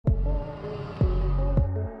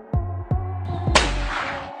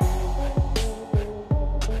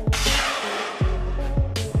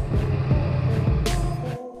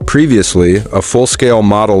Previously, a full-scale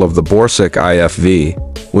model of the Borsuk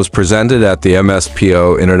IFV was presented at the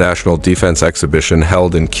MSPO International Defense Exhibition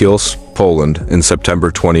held in Kielce, Poland in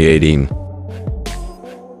September 2018.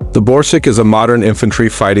 The Borsuk is a modern infantry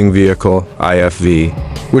fighting vehicle, IFV,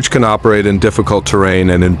 which can operate in difficult terrain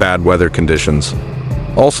and in bad weather conditions.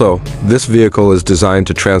 Also, this vehicle is designed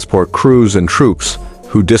to transport crews and troops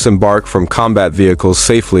who disembark from combat vehicles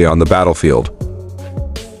safely on the battlefield.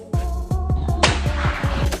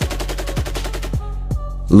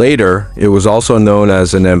 Later, it was also known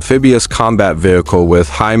as an amphibious combat vehicle with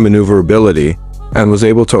high maneuverability and was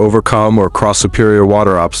able to overcome or cross superior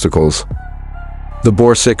water obstacles. The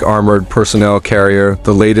Borsuk Armored Personnel Carrier,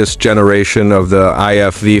 the latest generation of the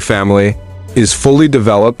IFV family, is fully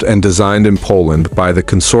developed and designed in Poland by the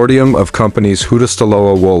consortium of companies Huta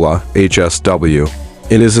Stalowa Wola, HSW.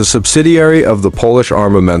 It is a subsidiary of the Polish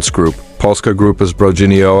armaments group, Polska Grupa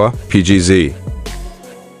Zbrojeniowa, PGZ.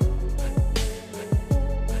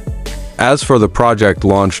 As for the project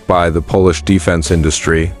launched by the Polish defense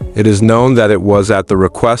industry, it is known that it was at the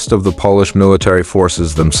request of the Polish military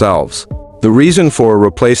forces themselves. The reason for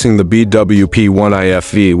replacing the BWP-1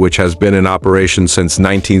 IFV, which has been in operation since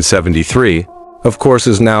 1973, of course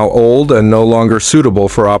is now old and no longer suitable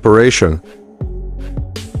for operation.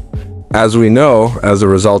 As we know, as a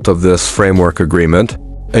result of this framework agreement,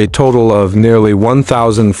 a total of nearly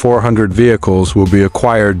 1,400 vehicles will be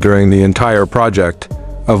acquired during the entire project,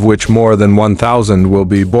 of which more than 1,000 will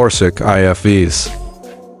be Borsuk IFVs.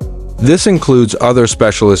 This includes other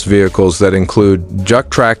specialist vehicles that include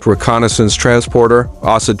Juk-Tracked Reconnaissance Transporter,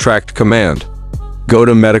 Osset-Tracked Command,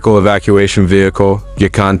 GOTA Medical Evacuation Vehicle,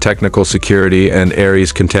 Yukon Technical Security, and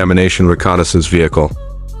Ares Contamination Reconnaissance Vehicle.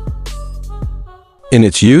 In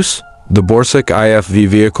its use, the Borsuk IFV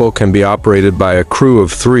vehicle can be operated by a crew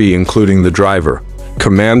of 3 including the driver,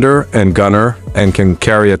 commander, and gunner, and can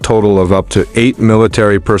carry a total of up to 8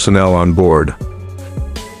 military personnel on board.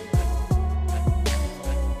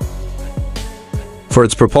 For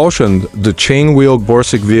its propulsion, the chain-wheeled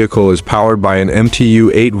Borsuk vehicle is powered by an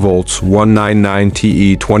MTU 8 volts 199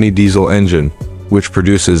 TE20 diesel engine, which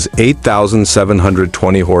produces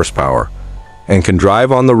 8,720 horsepower, and can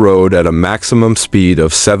drive on the road at a maximum speed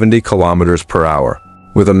of 70 kilometers per hour,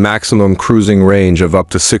 with a maximum cruising range of up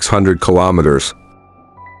to 600 kilometers.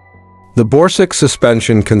 The Borsuk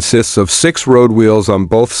suspension consists of 6 road wheels on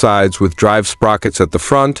both sides with drive sprockets at the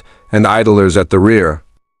front and idlers at the rear.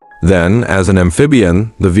 Then, as an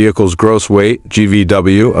amphibian, the vehicle's gross weight,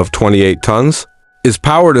 GVW, of 28 tons, is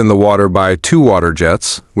powered in the water by 2 water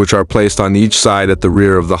jets, which are placed on each side at the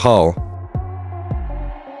rear of the hull.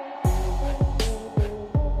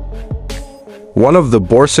 One of the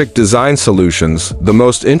Borsuk design solutions, the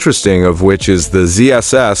most interesting of which is the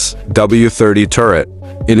ZSSW-30 turret.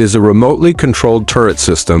 It is a remotely controlled turret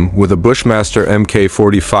system with a Bushmaster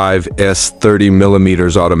Mk45S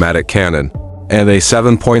 30mm automatic cannon and a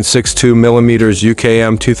 7.62mm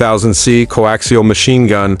UKM 2000C coaxial machine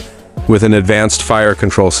gun with an advanced fire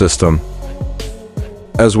control system,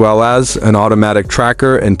 as well as an automatic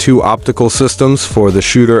tracker and 2 optical systems for the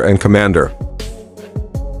shooter and commander.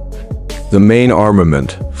 The main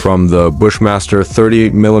armament, from the Bushmaster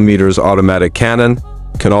 38mm automatic cannon,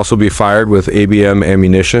 can also be fired with ABM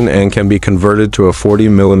ammunition and can be converted to a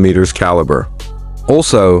 40mm caliber.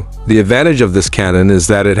 Also, the advantage of this cannon is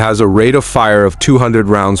that it has a rate of fire of 200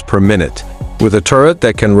 rounds per minute, with a turret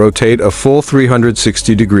that can rotate a full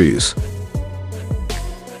 360 degrees.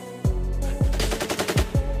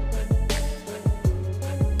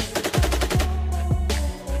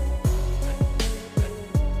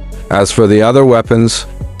 As for the other weapons,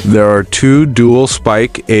 there are 2 dual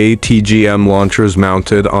spike ATGM launchers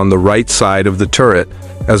mounted on the right side of the turret,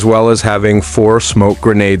 as well as having 4 smoke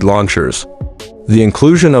grenade launchers. The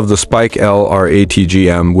inclusion of the Spike LR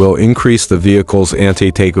ATGM will increase the vehicle's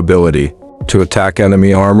anti-tank ability to attack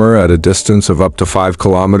enemy armor at a distance of up to 5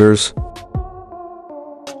 kilometers.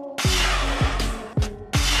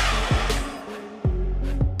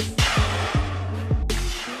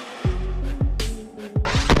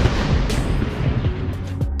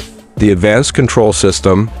 The advanced control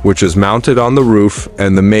system, which is mounted on the roof,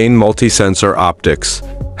 and the main multi-sensor optics,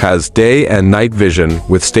 has day and night vision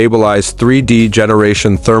with stabilized 3D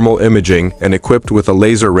generation thermal imaging and equipped with a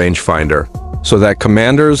laser rangefinder, so that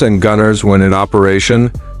commanders and gunners, when in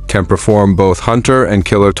operation, can perform both hunter and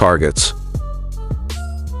killer targets.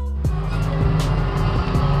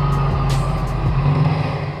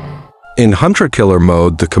 In hunter-killer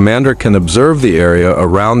mode, the commander can observe the area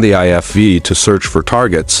around the IFV to search for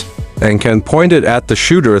targets, and can point it at the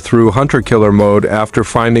shooter through hunter-killer mode after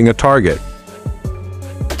finding a target.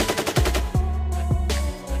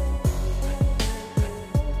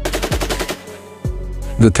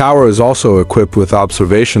 The tower is also equipped with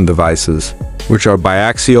observation devices, which are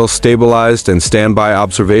biaxial stabilized and standby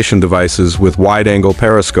observation devices with wide-angle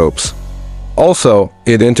periscopes. Also,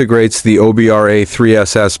 it integrates the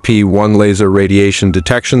OBRA-3SSP-1 laser radiation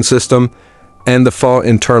detection system and the FA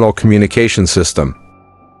internal communication system.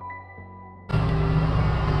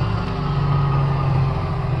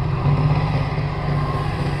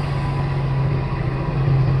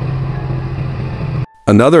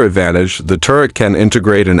 Another advantage, the turret can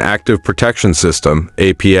integrate an active protection system,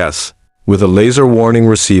 APS, with a laser warning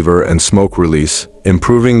receiver and smoke release,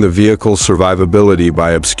 improving the vehicle's survivability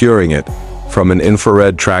by obscuring it from an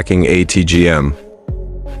infrared tracking ATGM.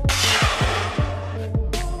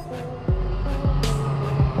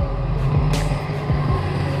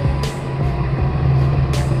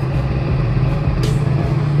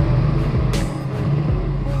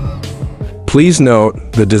 Please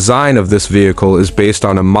note, the design of this vehicle is based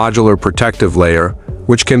on a modular protective layer,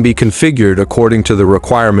 which can be configured according to the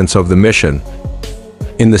requirements of the mission.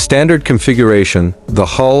 In the standard configuration, the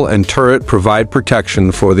hull and turret provide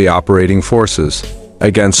protection for the operating forces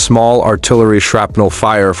against small artillery shrapnel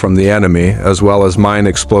fire from the enemy, as well as mine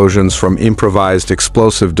explosions from improvised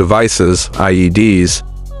explosive devices, IEDs.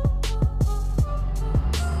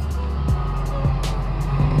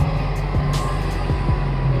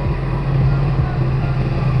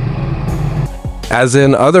 As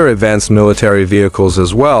in other advanced military vehicles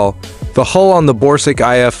as well, the hull on the Borsuk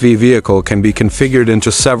IFV vehicle can be configured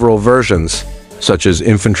into several versions, such as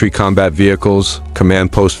infantry combat vehicles,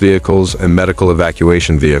 command post vehicles, and medical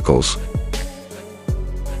evacuation vehicles.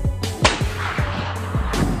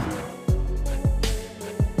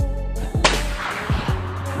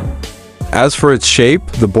 As for its shape,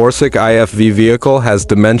 the Borsuk IFV vehicle has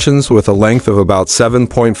dimensions with a length of about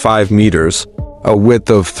 7.5 meters, a width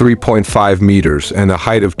of 3.5 meters, and a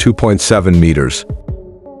height of 2.7 meters.